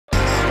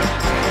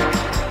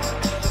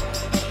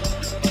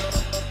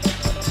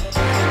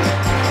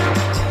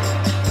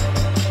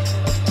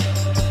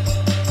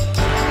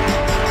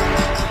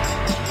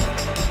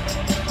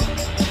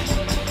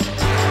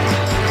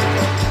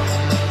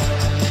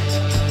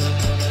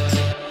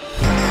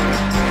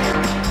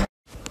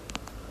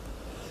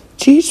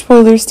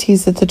Spoilers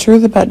tease that the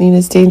truth about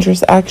Nina's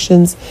dangerous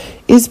actions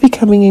is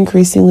becoming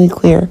increasingly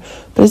clear,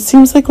 but it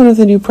seems like one of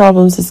the new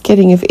problems is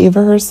getting if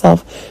Ava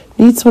herself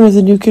needs one of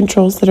the new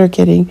controls that are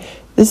getting.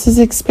 This is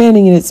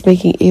expanding and it's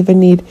making Ava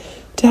need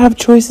to have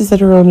choices at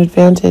her own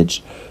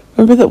advantage.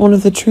 Remember that one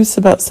of the truths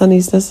about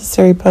Sunny's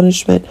necessary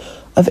punishment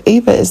of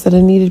Ava is that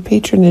a needed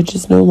patronage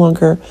is no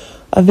longer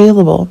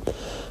available.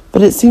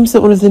 But it seems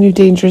that one of the new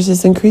dangers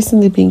is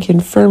increasingly being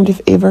confirmed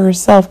if Ava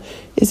herself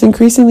is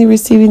increasingly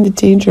receiving the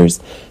dangers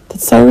that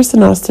Cyrus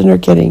and Austin are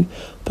getting.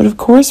 But of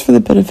course, for the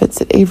benefits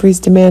that Avery's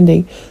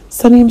demanding,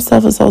 Sunny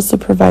himself is also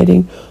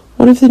providing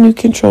one of the new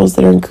controls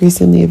that are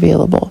increasingly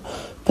available.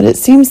 But it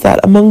seems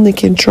that among the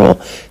control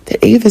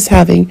that Ava's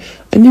having,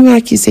 a new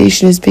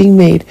accusation is being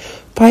made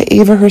by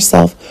Ava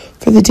herself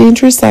for the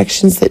dangerous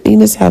actions that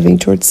Nina's having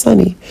towards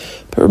Sunny.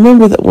 But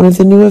remember that one of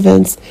the new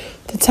events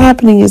that's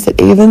happening is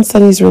that Ava and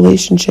Sunny's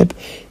relationship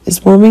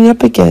is warming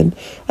up again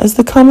as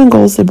the common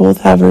goals they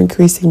both have are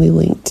increasingly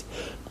linked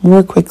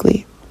more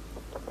quickly.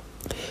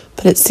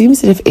 But it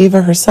seems that if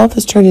Ava herself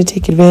is trying to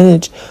take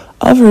advantage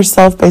of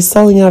herself by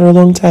selling out her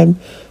longtime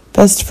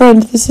best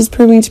friend, this is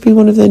proving to be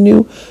one of the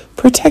new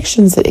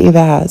protections that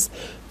Ava has.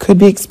 Could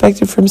be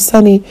expected from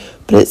Sunny,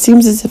 but it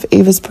seems as if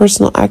Ava's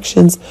personal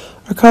actions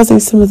are causing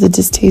some of the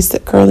distaste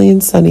that Carly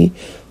and Sunny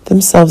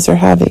themselves are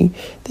having.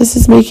 This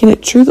is making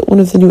it true that one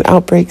of the new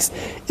outbreaks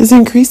is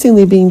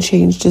increasingly being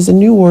changed as a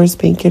new war is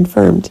being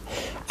confirmed.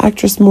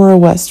 Actress Maura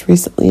West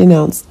recently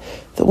announced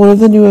that one of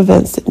the new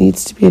events that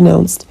needs to be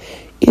announced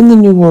in the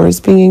new war is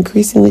being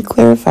increasingly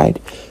clarified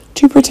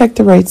to protect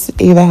the rights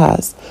that Ava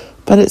has.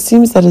 But it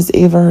seems that as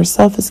Ava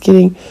herself is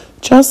getting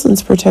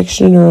Jocelyn's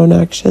protection in her own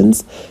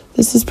actions,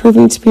 this is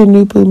proving to be a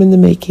new boom in the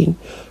making.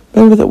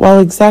 Remember that while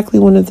exactly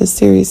one of the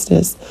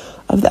seriousness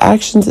of the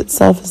actions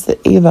itself is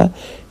that Ava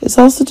is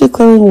also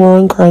declaring war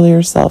on Carly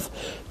herself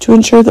to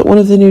ensure that one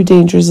of the new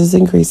dangers is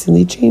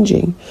increasingly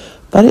changing.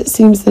 But it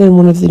seems that in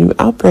one of the new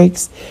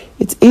outbreaks,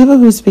 it's Ava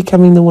who's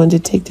becoming the one to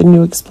take the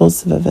new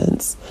explosive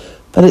events.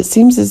 But it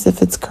seems as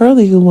if it's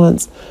Carly who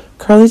wants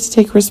Carly to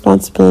take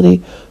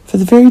responsibility for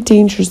the very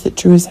dangers that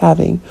Drew is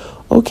having.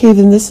 Okay,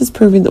 then this is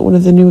proving that one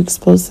of the new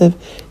explosive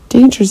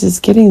dangers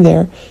is getting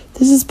there.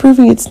 This is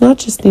proving it's not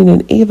just Nina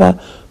and Ava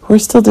who are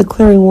still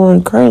declaring war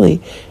on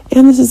Carly,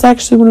 and this is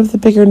actually one of the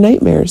bigger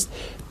nightmares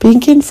being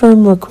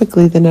confirmed more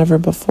quickly than ever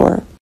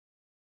before.